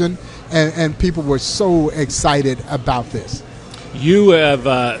direction, and people were so excited about this. You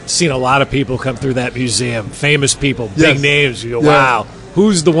have seen a lot of people come through that museum, famous people, big names. You go, wow.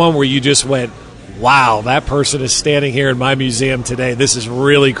 Who's the one where you just went, wow, that person is standing here in my museum today. This is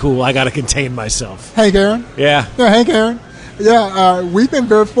really cool. I got to contain myself. Hank Aaron. Yeah, Hank Aaron. Yeah, we've been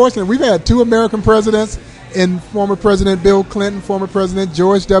very fortunate. We've had two American presidents, in former President Bill Clinton, former President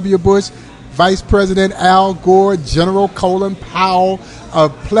George W. Bush, Vice President Al Gore, General Colin Powell, a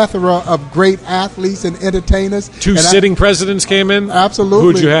plethora of great athletes and entertainers. Two sitting presidents came in?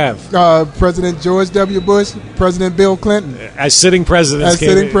 Absolutely. Who'd you have? President George W. Bush, President Bill Clinton. As sitting presidents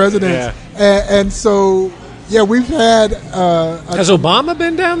came in. Presidents. Yeah. And so, yeah, we've had... Has Obama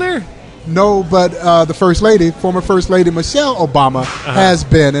been down there? No, but the First Lady, former First Lady Michelle Obama, has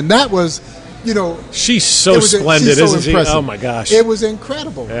been. And that was... she's so splendid, isn't she? Oh, my gosh. It was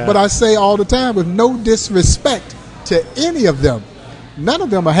incredible. Yeah. But I say all the time, with no disrespect to any of them, none of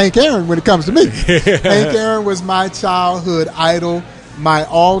them are Hank Aaron when it comes to me. Hank Aaron was my childhood idol, my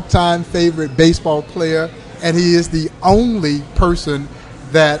all-time favorite baseball player, and he is the only person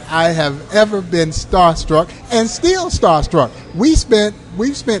that I have ever been starstruck and still starstruck. We've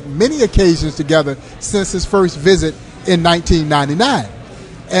spent many occasions together since his first visit in 1999.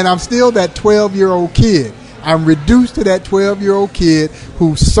 And I'm still that 12-year-old kid. I'm reduced to that 12-year-old kid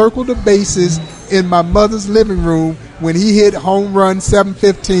who circled the bases in my mother's living room when he hit home run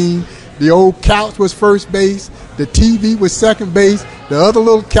 715. The old couch was first base. The TV was second base. The other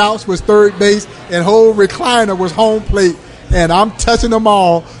little couch was third base. And whole recliner was home plate. And I'm touching them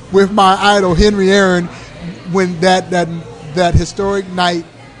all with my idol, Henry Aaron, when that historic night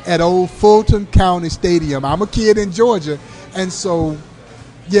at old Fulton County Stadium. I'm a kid in Georgia. And so...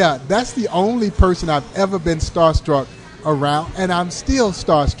 yeah, that's the only person I've ever been starstruck around, and I'm still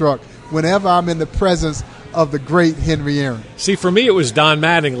starstruck whenever I'm in the presence of the great Henry Aaron. See, for me, it was Don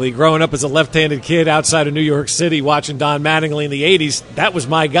Mattingly. Growing up as a left-handed kid outside of New York City, watching Don Mattingly in the 80s, that was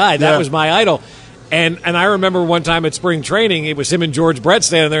my guy. That was my idol. And I remember one time at spring training, it was him and George Brett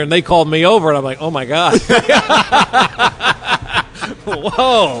standing there, and they called me over, and I'm like, oh, my God.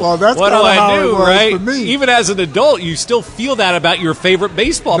 Whoa. Well, that's what do I do, right? For me. Even as an adult, you still feel that about your favorite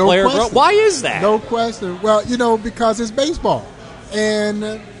baseball player. Question. Why is that? No question. Well, because it's baseball.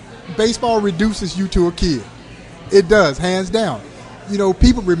 And baseball reduces you to a kid. It does, hands down.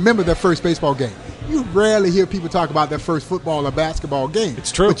 People remember their first baseball game. You rarely hear people talk about their first football or basketball game.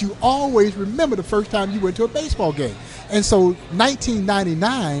 It's true. But you always remember the first time you went to a baseball game. And so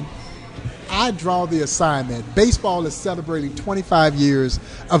 1999... I draw the assignment. Baseball is celebrating 25 years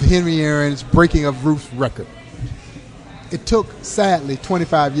of Henry Aaron's breaking of Ruth's record. It took, sadly,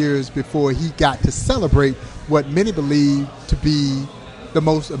 25 years before he got to celebrate what many believe to be the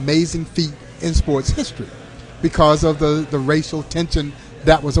most amazing feat in sports history because of the racial tension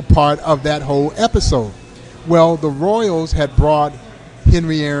that was a part of that whole episode. Well, the Royals had brought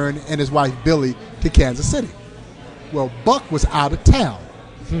Henry Aaron and his wife Billy to Kansas City. Well, Buck was out of town.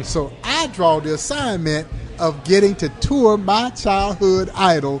 So I draw the assignment of getting to tour my childhood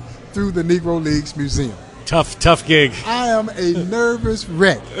idol through the Negro Leagues Museum. Tough gig. I am a nervous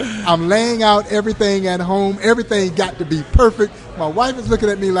wreck. I'm laying out everything at home. Everything got to be perfect. My wife is looking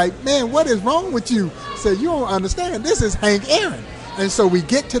at me like, man, what is wrong with you? I said, you don't understand. This is Hank Aaron. And so we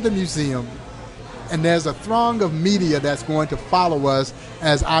get to the museum, and there's a throng of media that's going to follow us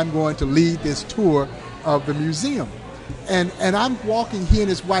as I'm going to lead this tour of the museum. And I'm walking he and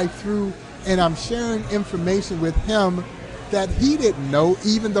his wife through, and I'm sharing information with him that he didn't know,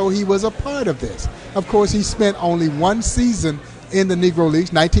 even though he was a part of this. Of course, he spent only one season in the Negro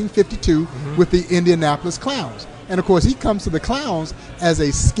Leagues, 1952, with the Indianapolis Clowns. And, of course, he comes to the Clowns as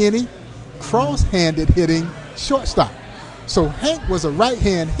a skinny, cross-handed hitting shortstop. So Hank was a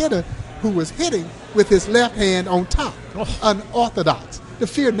right-hand hitter who was hitting with his left hand on top, unorthodox. The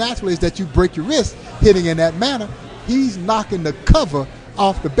fear naturally is that you break your wrist hitting in that manner. He's knocking the cover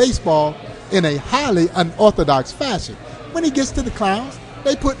off the baseball in a highly unorthodox fashion. When he gets to the Clowns,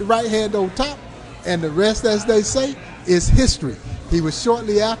 they put the right hand on top, and the rest, as they say, is history. He was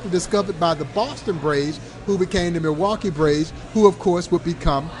shortly after discovered by the Boston Braves, who became the Milwaukee Braves, who, of course, would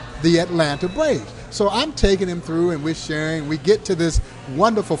become the Atlanta Braves. So I'm taking him through, and we're sharing. We get to this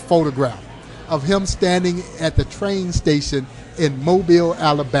wonderful photograph of him standing at the train station in Mobile,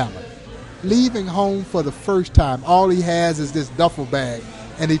 Alabama, leaving home for the first time. All he has is this duffel bag.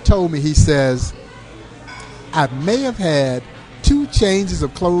 And he told me, he says, I may have had 2 changes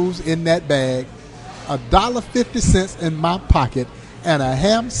of clothes in that bag, $1.50 in my pocket, and a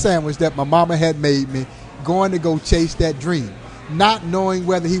ham sandwich that my mama had made me, going to go chase that dream, not knowing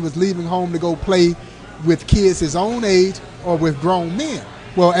whether he was leaving home to go play with kids his own age or with grown men.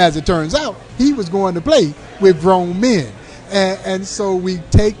 Well, as it turns out, he was going to play with grown men. And so we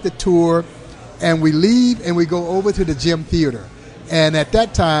take the tour, and we leave, and we go over to the Gym Theater. And at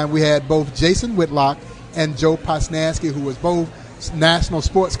that time, we had both Jason Whitlock and Joe Posnanski, who was both national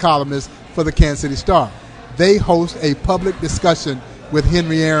sports columnists for the Kansas City Star. They host a public discussion with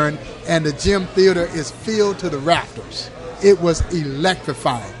Henry Aaron, and the Gym Theater is filled to the rafters. It was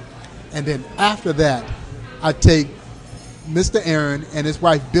electrifying. And then after that, I take Mr. Aaron and his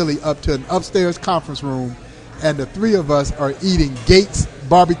wife Billy up to an upstairs conference room, and the 3 of us are eating Gates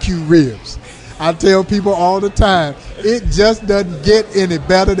barbecue ribs. I tell people all the time, it just doesn't get any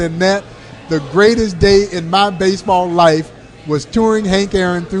better than that. The greatest day in my baseball life was touring Hank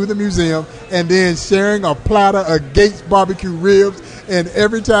Aaron through the museum and then sharing a platter of Gates barbecue ribs. And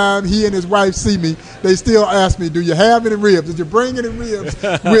every time he and his wife see me, they still ask me, do you have any ribs? Did you bring any ribs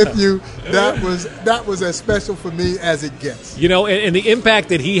with you? That was as special for me as it gets. You know, and the impact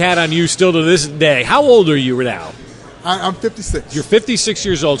that he had on you still to this day. How old are you now? I'm 56. You're 56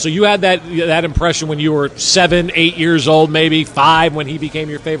 years old. So you had that impression when you were 7, 8 years old, maybe 5, when he became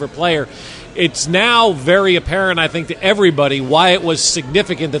your favorite player. It's now very apparent, I think, to everybody why it was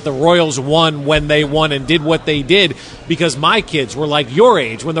significant that the Royals won when they won and did what they did, because my kids were like your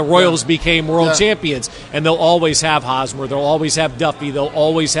age when the Royals became world champions, and they'll always have Hosmer, they'll always have Duffy, they'll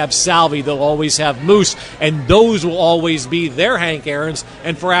always have Salvi, they'll always have Moose, and those will always be their Hank Aaron's,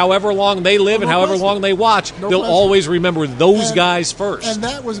 and for however long they live and however long they watch, they'll always remember those guys first. And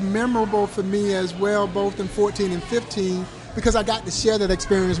that was memorable for me as well, both in 14 and 15, because I got to share that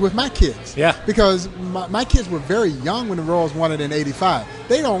experience with my kids. Yeah. Because my kids were very young when the Royals won it in 85.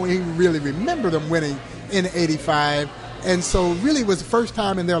 They don't even really remember them winning in 85. And so really it was the first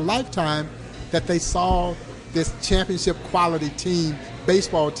time in their lifetime that they saw this championship quality team,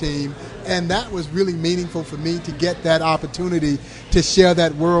 baseball team. And that was really meaningful for me to get that opportunity to share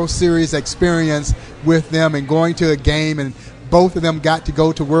that World Series experience with them and going to a game. And both of them got to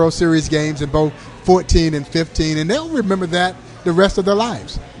go to World Series games in both 14 and 15, and they'll remember that the rest of their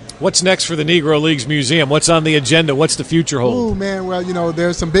lives. What's next for the Negro Leagues Museum? What's on the agenda? What's the future hold? Oh, man, well, you know,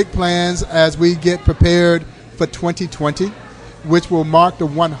 there's some big plans as we get prepared for 2020, which will mark the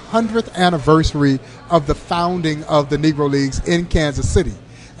 100th anniversary of the founding of the Negro Leagues in Kansas City.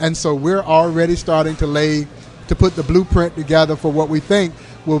 And so we're already starting to put the blueprint together for what we think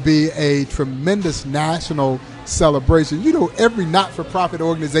will be a tremendous national celebration. You know, every not-for-profit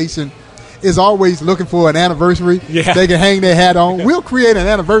organization is always looking for an anniversary they can hang their hat on. We'll create an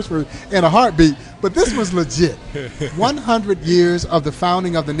anniversary in a heartbeat, but this was legit. 100 years of the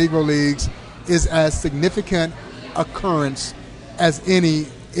founding of the Negro Leagues is as significant occurrence as any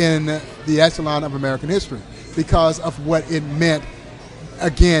in the echelon of American history because of what it meant,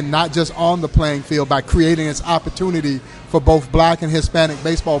 again, not just on the playing field, by creating this opportunity for both black and Hispanic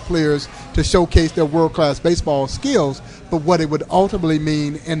baseball players to showcase their world-class baseball skills, but what it would ultimately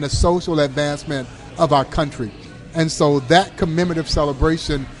mean in the social advancement of our country. And so that commemorative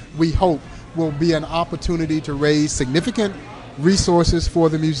celebration, we hope, will be an opportunity to raise significant resources for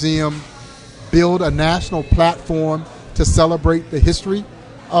the museum, build a national platform to celebrate the history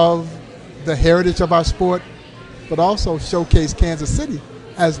of the heritage of our sport, but also showcase Kansas City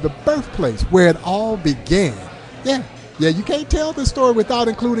as the birthplace where it all began. Yeah, you can't tell this story without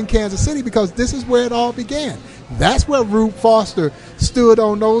including Kansas City because this is where it all began. That's where Rube Foster stood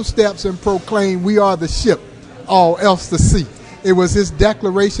on those steps and proclaimed, "We are the ship, all else the sea." It was his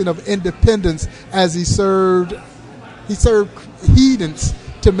declaration of independence as he served credence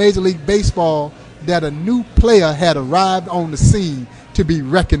to Major League Baseball that a new player had arrived on the scene to be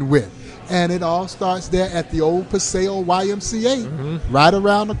reckoned with. And it all starts there at the old Paseo YMCA, right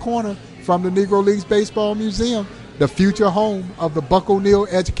around the corner from the Negro Leagues Baseball Museum, the future home of the Buck O'Neil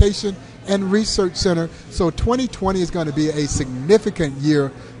Education and Research Center. So 2020 is going to be a significant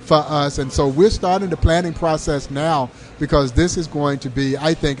year for us, and so we're starting the planning process now because this is going to be,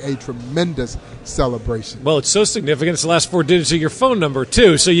 I think, a tremendous celebration. Well, it's so significant. It's the last 4 digits of your phone number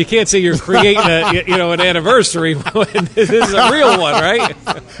too, so you can't say you're creating an anniversary when this is a real one, right?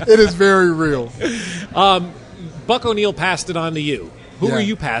 It is very real. Buck O'Neil passed it on to you. Who Yeah. are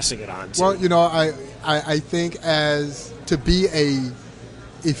you passing it on to? Well, I think as to be a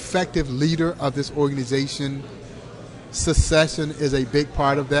effective leader of this organization, secession is a big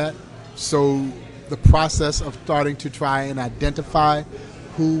part of that. So the process of starting to try and identify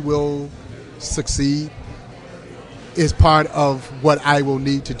who will succeed is part of what I will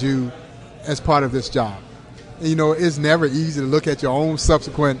need to do as part of this job. And, it's never easy to look at your own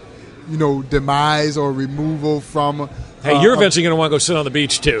subsequent, demise or removal from. Hey, you're eventually going to want to go sit on the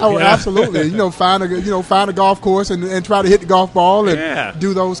beach too. Oh, absolutely. Find a golf course and try to hit the golf ball and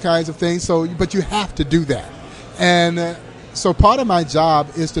do those kinds of things. So, but you have to do that. And so part of my job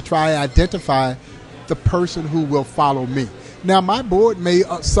is to try and identify the person who will follow me. Now, my board may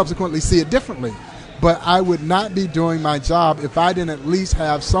subsequently see it differently, but I would not be doing my job if I didn't at least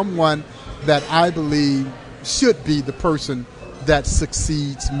have someone that I believe should be the person that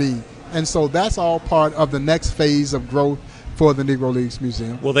succeeds me. And so that's all part of the next phase of growth for the Negro Leagues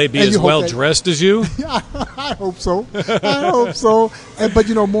Museum. Will they be as well dressed as you? Yeah, I hope so. But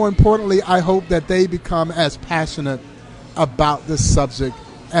more importantly, I hope that they become as passionate about this subject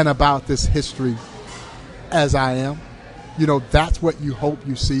and about this history as I am. That's what you hope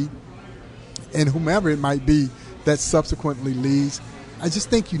you see. And whomever it might be that subsequently leads, I just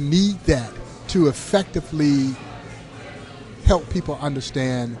think you need that to effectively help people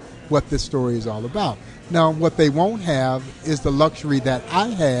understand what this story is all about. Now, what they won't have is the luxury that I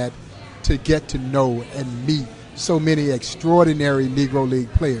had to get to know and meet so many extraordinary Negro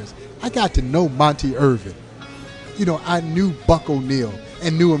League players. I got to know Monty Irvin. I knew Buck O'Neil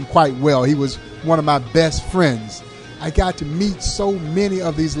and knew him quite well. He was one of my best friends. I got to meet so many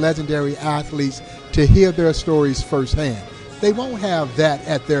of these legendary athletes to hear their stories firsthand. They won't have that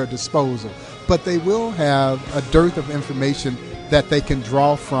at their disposal, but they will have a dearth of information that they can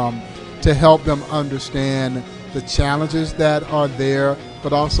draw from to help them understand the challenges that are there,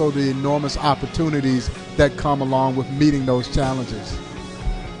 but also the enormous opportunities that come along with meeting those challenges.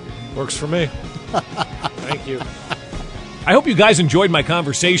 Works for me. Thank you. I hope you guys enjoyed my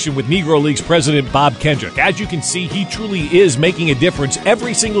conversation with Negro Leagues President Bob Kendrick. As you can see, he truly is making a difference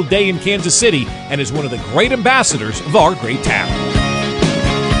every single day in Kansas City and is one of the great ambassadors of our great town.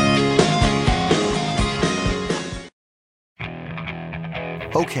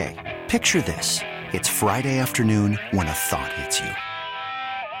 Okay, picture this. It's Friday afternoon when a thought hits you.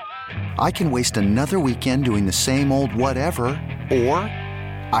 I can waste another weekend doing the same old whatever, or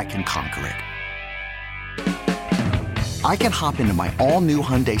I can conquer it. I can hop into my all-new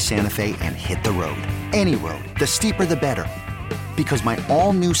Hyundai Santa Fe and hit the road. Any road. The steeper, the better. Because my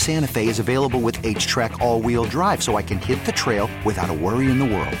all-new Santa Fe is available with H-Track all-wheel drive, so I can hit the trail without a worry in the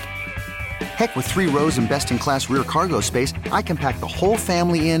world. Heck, with 3 rows and best-in-class rear cargo space, I can pack the whole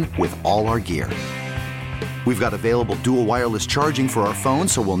family in with all our gear. We've got available dual wireless charging for our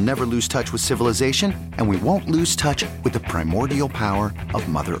phones, so we'll never lose touch with civilization, and we won't lose touch with the primordial power of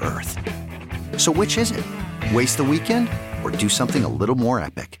Mother Earth. So which is it? Waste the weekend or do something a little more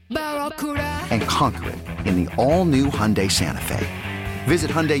epic? And conquer it in the all-new Hyundai Santa Fe.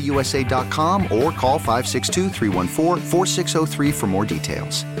 Visit HyundaiUSA.com or call 562-314-4603 for more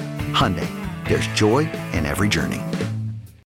details. Hyundai, there's joy in every journey.